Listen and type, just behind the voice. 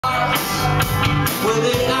with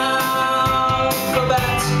the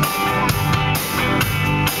alphabet.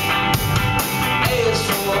 A is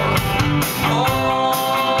for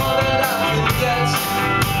all that I can get.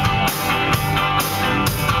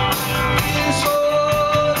 B is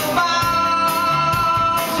for the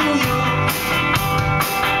miles to you.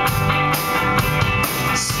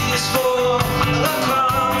 C is for the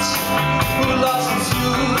crowds who lost the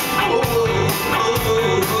few. Oh, oh,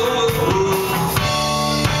 oh, oh, oh.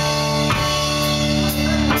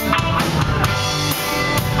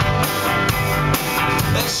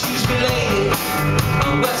 Excuse me, lady,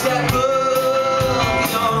 what's that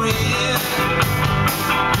book you're reading?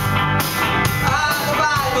 The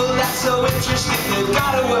Bible, that's so interesting. They've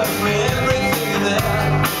got a word for everything in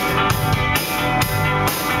there.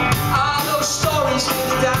 Those stories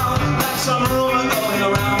handed down like some rules.